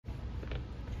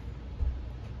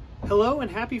Hello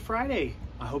and happy Friday.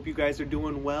 I hope you guys are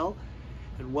doing well,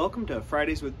 and welcome to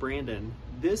Fridays with Brandon.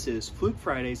 This is Fluke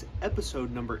Fridays,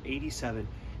 episode number 87.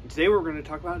 And today what we're going to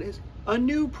talk about is a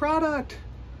new product,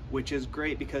 which is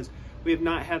great because we have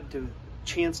not had the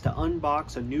chance to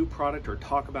unbox a new product or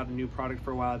talk about a new product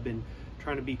for a while. I've been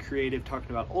trying to be creative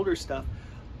talking about older stuff,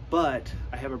 but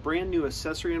I have a brand new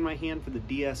accessory in my hand for the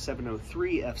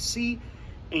DS703 FC,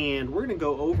 and we're going to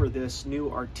go over this new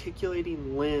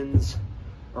articulating lens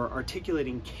or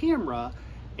articulating camera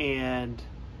and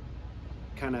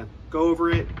kind of go over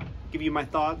it, give you my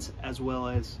thoughts, as well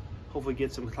as hopefully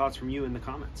get some thoughts from you in the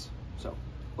comments. So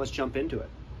let's jump into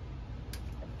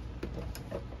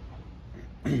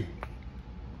it.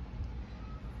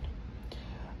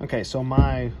 Okay, so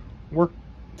my work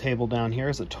table down here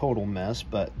is a total mess,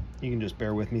 but you can just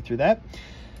bear with me through that.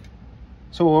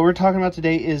 So what we're talking about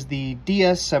today is the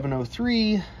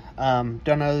DS703.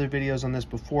 Done other videos on this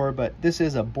before, but this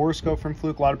is a borescope from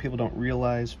Fluke. A lot of people don't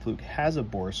realize Fluke has a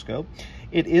borescope.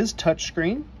 It is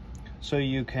touchscreen, so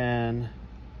you can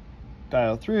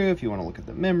dial through if you want to look at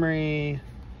the memory.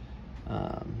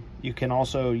 You can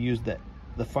also use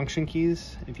the function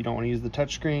keys if you don't want to use the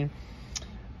touchscreen,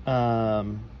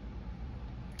 and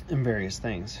various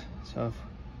things. So if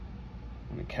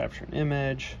I want to capture an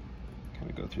image,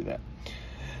 kind of go through that.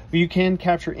 But you can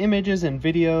capture images and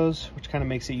videos, which kind of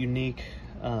makes it unique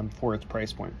for its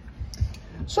price point.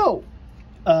 So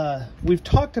we've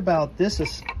talked about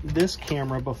this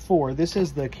camera before. This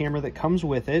is the camera that comes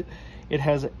with it. It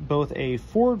has both a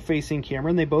forward-facing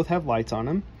camera, and they both have lights on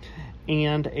them,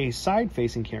 and a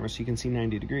side-facing camera, so you can see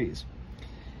 90 degrees.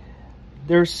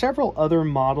 There are several other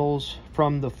models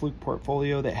from the Fluke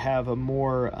portfolio that have a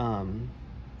more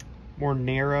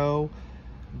narrow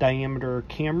diameter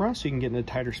camera, so you can get into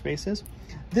tighter spaces.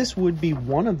 This would be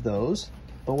one of those,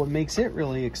 but what makes it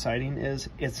really exciting is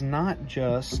it's not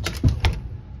just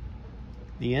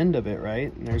the end of it,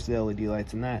 right? And there's the LED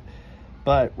lights in that.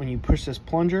 But when you push this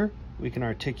plunger, we can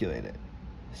articulate it.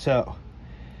 So,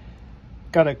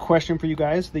 got a question for you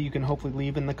guys that you can hopefully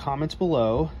leave in the comments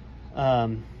below.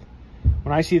 When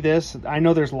I see this, I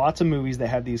know there's lots of movies that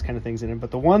have these kind of things in it, but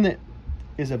the one that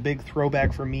is a big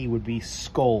throwback for me would be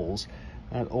Skulls,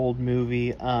 that old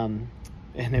movie. And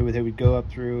they would go up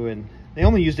through, and they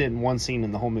only used it in one scene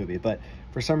in the whole movie, but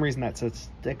for some reason that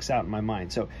sticks out in my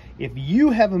mind. So if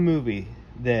you have a movie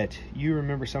that you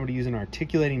remember somebody using an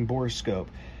articulating borescope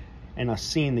and a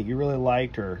scene that you really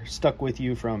liked or stuck with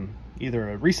you from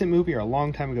either a recent movie or a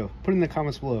long time ago, put it in the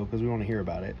comments below because we want to hear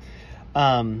about it.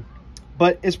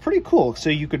 But it's pretty cool. So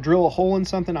you could drill a hole in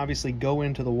something, obviously go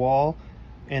into the wall,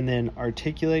 and then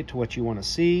articulate to what you want to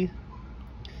see.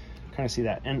 Kind of see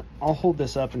that. And I'll hold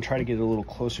this up and try to get it a little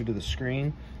closer to the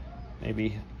screen.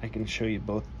 Maybe I can show you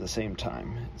both at the same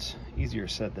time. It's easier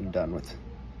said than done with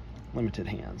limited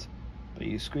hands. But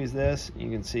you squeeze this, and you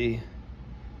can see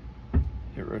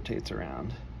it rotates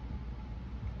around.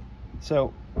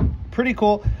 So pretty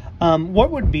cool.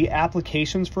 What would be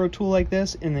applications for a tool like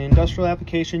this? In the industrial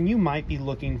application, you might be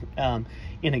looking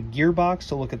in a gearbox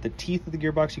to look at the teeth of the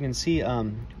gearbox. You can see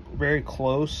very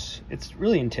close. It's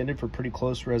really intended for pretty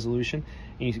close resolution,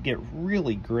 and you get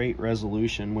really great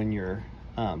resolution when you're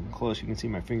close. You can see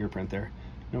my fingerprint there.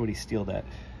 Nobody steal that.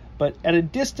 But at a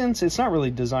distance, it's not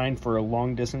really designed for a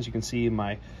long distance. You can see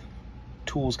my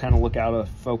tools kind of look out of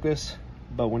focus,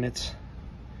 but when it's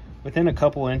within a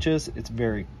couple inches, it's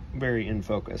very, very in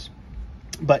focus.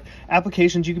 But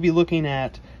applications, you could be looking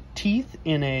at teeth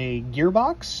in a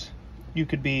gearbox. You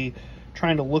could be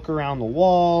trying to look around the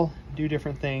wall, do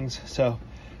different things. So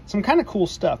some kind of cool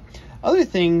stuff. Other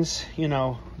things,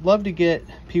 love to get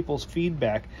people's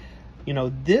feedback.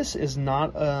 This is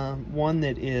not one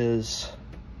that is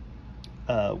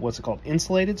what's it called,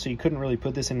 insulated, so you couldn't really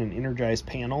put this in an energized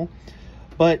panel.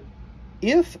 But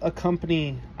if a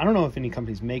company, I don't know if any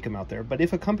companies make them out there, but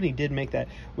if a company did make that,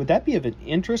 would that be of an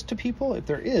interest to people? If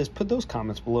there is, put those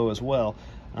comments below as well.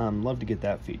 Love to get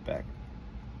that feedback.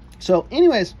 So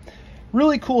anyways,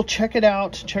 really cool. Check it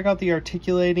out. Check out the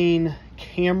articulating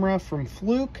camera from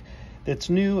Fluke. That's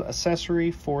new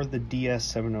accessory for the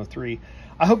DS703.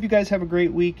 I hope you guys have a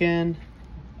great weekend.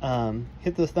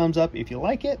 Hit the thumbs up if you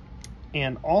like it.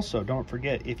 And also, don't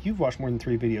forget, if you've watched more than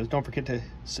 3 videos, don't forget to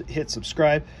hit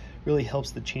subscribe. Really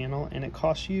helps the channel, and it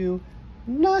costs you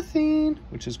nothing,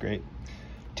 which is great.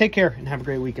 Take care and have a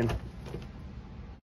great weekend.